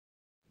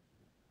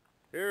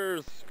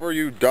Here's for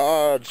you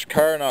Dodge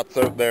car nuts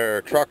out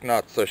there, truck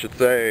nuts I should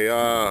say.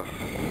 I'm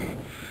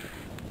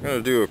going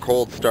to do a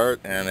cold start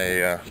and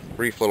a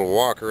brief little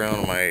walk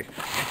around my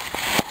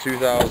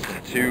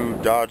 2002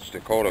 Dodge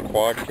Dakota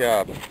quad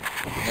cab.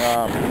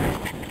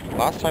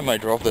 Last time I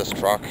drove this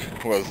truck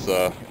was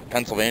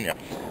Pennsylvania.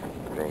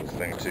 I drove this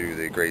thing to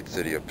the great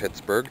city of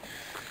Pittsburgh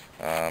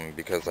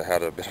because I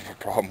had a bit of a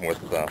problem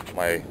with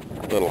my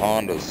little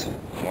Hondas.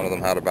 One of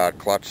them had a bad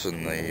clutch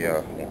and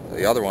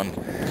the other one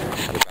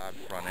had a bad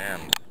front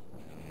end.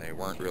 And they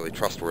weren't really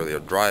trustworthy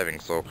of driving,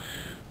 so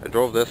I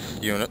drove this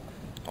unit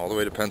all the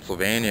way to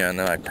Pennsylvania and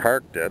then I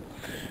parked it.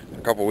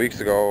 A couple weeks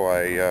ago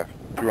I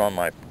threw on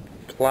my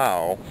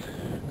plow.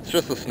 It's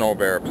just a snow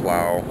bear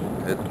plow.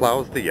 It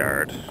plows the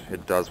yard.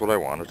 It does what I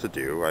want it to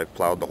do. I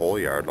plowed the whole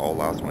yard all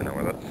last winter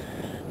with it.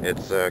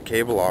 It's a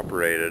cable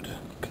operated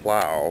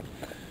plow.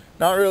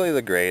 Not really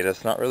the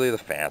greatest, not really the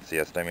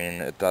fanciest. I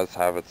mean, it does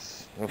have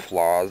its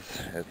flaws.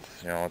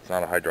 It's, it's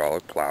not a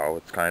hydraulic plow.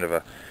 It's kind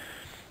of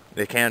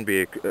it can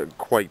be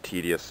quite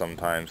tedious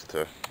sometimes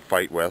to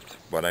fight with,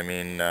 but I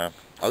mean,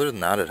 other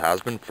than that, it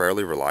has been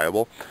fairly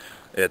reliable.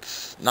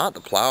 It's not the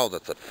plow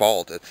that's at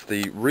fault, it's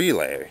the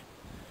relay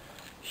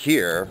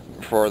here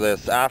for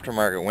this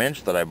aftermarket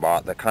winch that I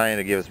bought that kind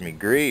of gives me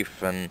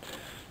grief, and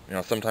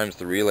sometimes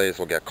the relays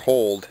will get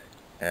cold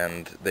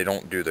and they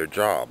don't do their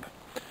job.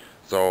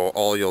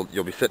 So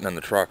you'll be sitting in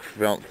the truck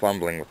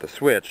fumbling with the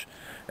switch,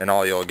 and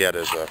all you'll get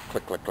is a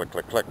click, click, click,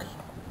 click, click,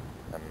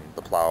 and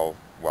the plow,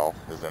 well,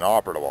 is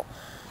inoperable.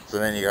 So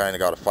then you kind of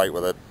got to fight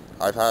with it.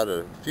 I've had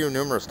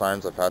numerous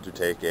times I've had to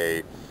take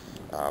a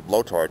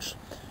blowtorch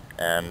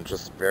and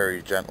just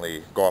very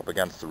gently go up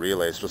against the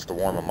relays just to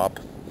warm them up,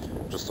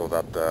 just so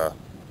that the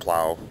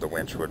plow, the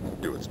winch,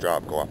 would do its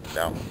job, go up and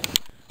down.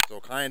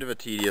 So kind of a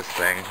tedious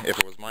thing. If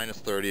it was minus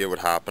 30, it would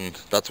happen.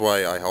 That's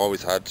why I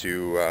always had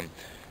to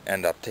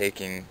end up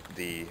taking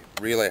the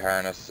relay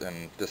harness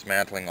and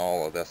dismantling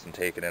all of this and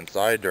take it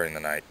inside during the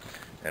night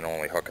and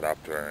only hook it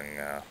up during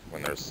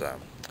when there's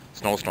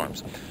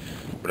snowstorms.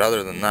 But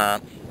other than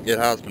that, it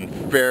has been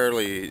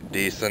fairly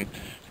decent.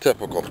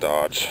 Typical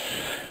Dodge.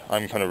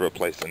 I'm going to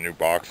replace a new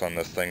box on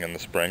this thing in the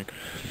spring.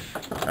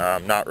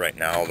 Not right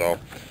now though.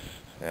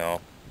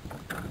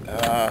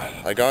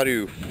 I got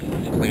to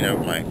clean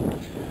out got a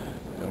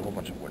whole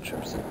bunch of wood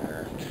chips in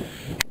there.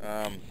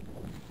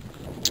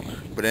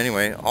 But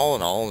anyway, all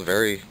in all, a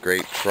very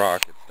great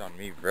truck. It's done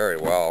me very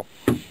well.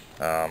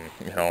 I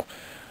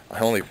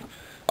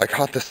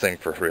got this thing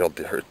for real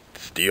dirt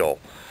steal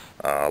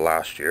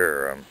last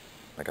year.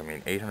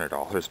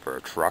 $800 for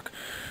a truck.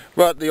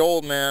 But the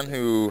old man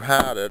who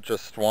had it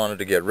just wanted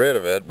to get rid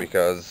of it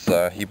because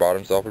he bought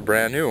himself a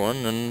brand new one,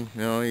 and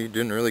he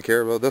didn't really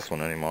care about this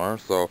one anymore.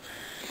 So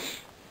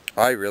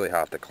I really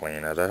have to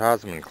clean it. It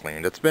hasn't been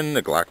cleaned. It's been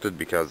neglected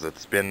because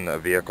it's been a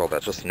vehicle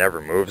that just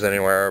never moves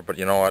anywhere. But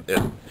you know what?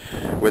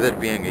 With it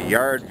being a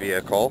yard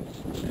vehicle,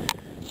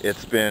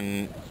 it's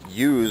been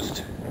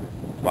used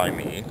by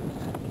me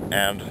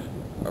and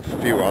a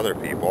few other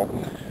people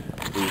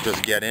who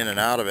just get in and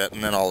out of it,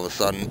 and then all of a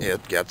sudden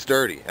it gets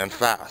dirty and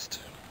fast.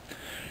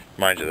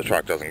 Mind you, the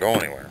truck doesn't go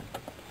anywhere,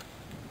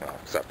 well,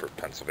 except for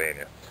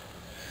Pennsylvania.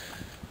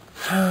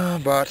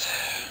 But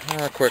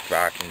a quick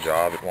vacuum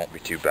job, it won't be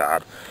too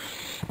bad.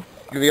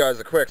 Give you guys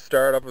a quick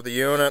startup of the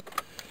unit.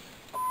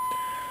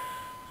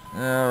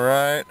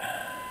 Alright,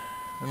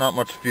 not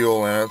much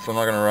fuel in it, so I'm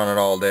not going to run it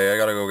all day. I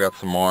gotta go get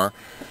some more.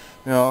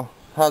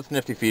 Has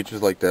nifty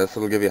features like this.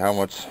 It'll give you how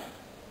much.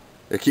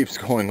 It keeps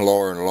going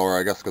lower and lower,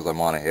 I guess because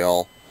I'm on a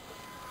hill.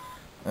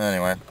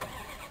 Anyway.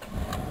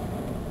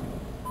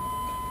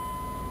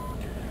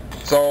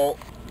 So,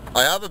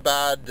 I have a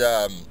bad,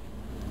 I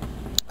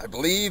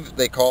believe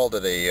they called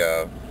it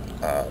a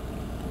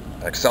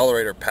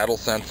accelerator pedal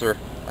sensor.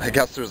 I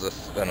guess there's a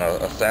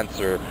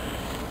sensor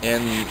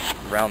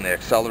around the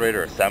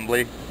accelerator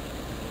assembly.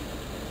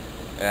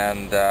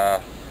 And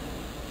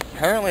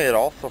apparently it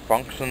also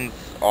functions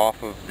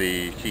off of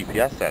the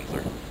GPS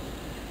sensor.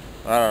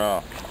 I don't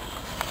know.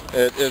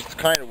 It's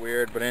kind of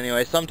weird, but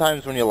anyway,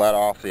 sometimes when you let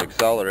off the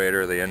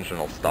accelerator, the engine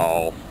will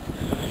stall.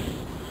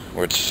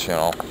 Which,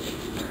 I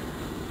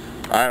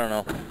don't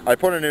know. I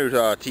put a new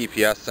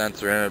TPS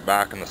sensor in it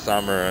back in the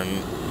summer,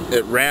 and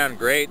it ran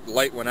great. The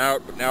light went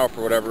out, but now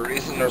for whatever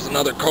reason, there's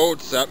another code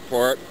set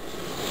for it.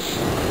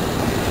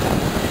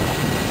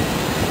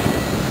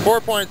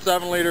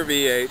 4.7 liter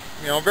V8.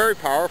 Very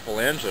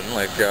powerful engine.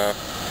 Well,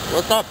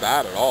 it's not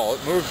bad at all.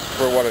 It moves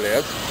for what it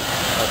is.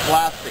 A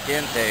plastic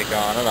intake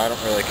on it. I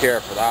don't really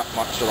care for that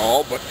much at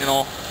all, but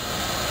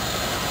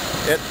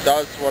it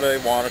does what I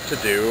want it to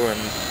do, and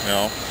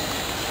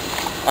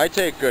I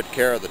take good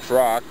care of the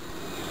truck.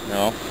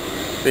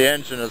 The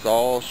engine is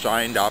all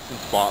shined up and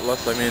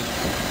spotless. I mean,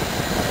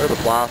 there are the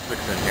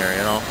plastics in here,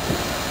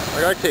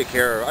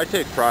 I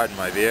take pride in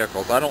my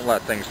vehicles. I don't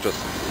let things just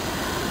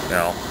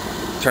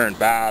turn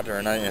bad or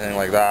anything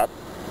like that.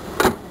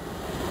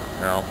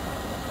 A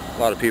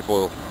lot of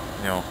people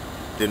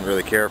didn't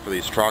really care for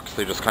these trucks.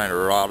 They just kind of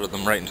rotted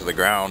them right into the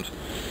ground.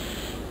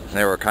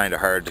 They were kind of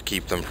hard to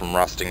keep them from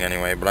rusting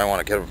anyway, but I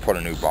want to put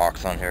a new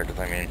box on here because,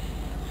 I mean,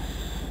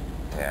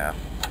 yeah.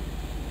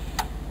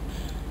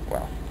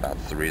 Well,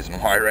 that's the reason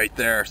why right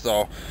there.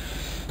 So,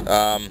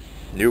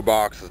 new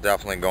box is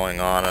definitely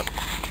going on it.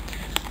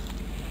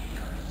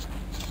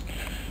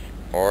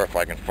 Or if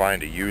I can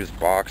find a used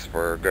box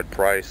for a good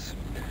price,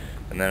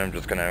 and then I'm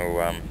just going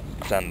to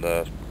send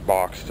the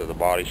box to the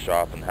body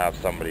shop and have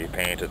somebody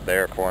paint it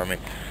there for me.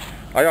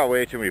 I got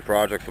way too many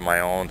projects of my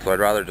own, so I'd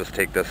rather just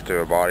take this to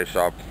a body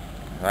shop.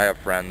 I have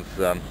friends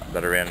that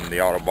are in the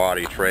auto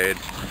body trade.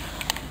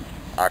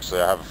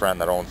 Actually, I have a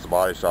friend that owns the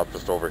body shop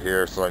just over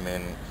here, so I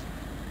mean,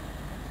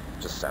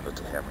 just send it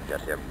to him and get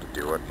him to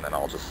do it, and then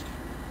I'll just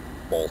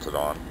bolt it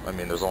on. I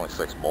mean, there's only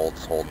 6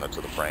 bolts holding it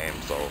to the frame,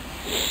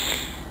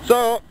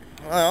 so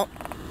well,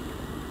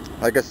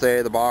 like I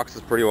say, the box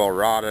is pretty well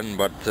rotten,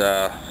 but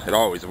it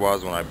always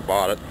was when I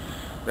bought it.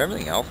 But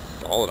everything else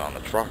is solid on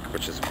the truck,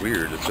 which is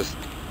weird. It's just,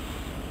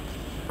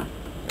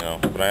 you know,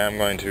 but I am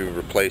going to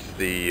replace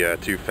the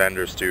 2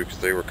 fenders too, because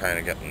they were kind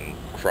of getting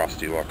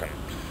crusty looking.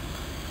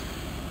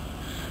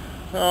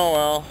 Oh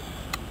well,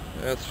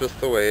 it's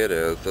just the way it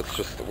is. It's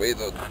just the way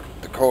the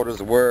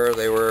Dakotas were.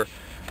 They were,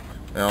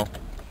 you know,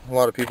 a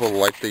lot of people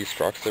like these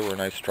trucks. They were a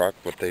nice truck,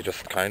 but they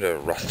just kind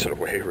of rusted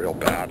away real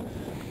bad.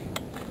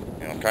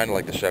 You know, kind of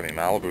like the Chevy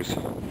Malibus.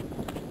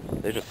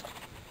 They just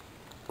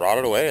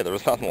rotted away. There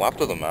was nothing left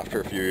of them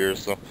after a few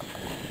years. So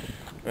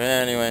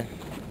anyway,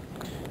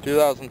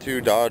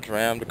 2002 Dodge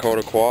Ram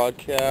Dakota quad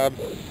cab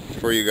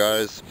for you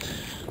guys.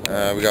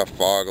 We got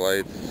fog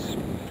lights.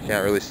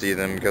 Can't really see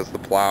them because the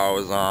plow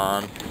is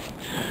on.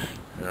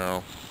 You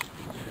know,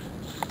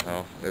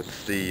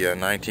 it's the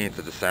 19th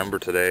of December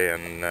today,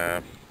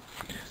 and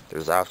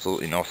there's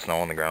absolutely no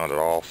snow on the ground at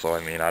all. So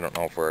I mean, I don't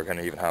know if we're going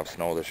to even have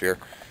snow this year.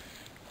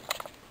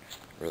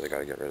 Really got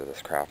to get rid of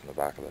this crap in the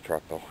back of the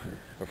truck though,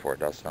 before it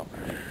does snow.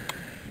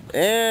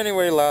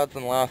 Anyway, lads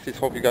and lassies,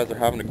 hope you guys are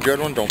having a good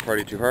one. Don't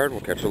party too hard.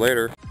 We'll catch you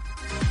later.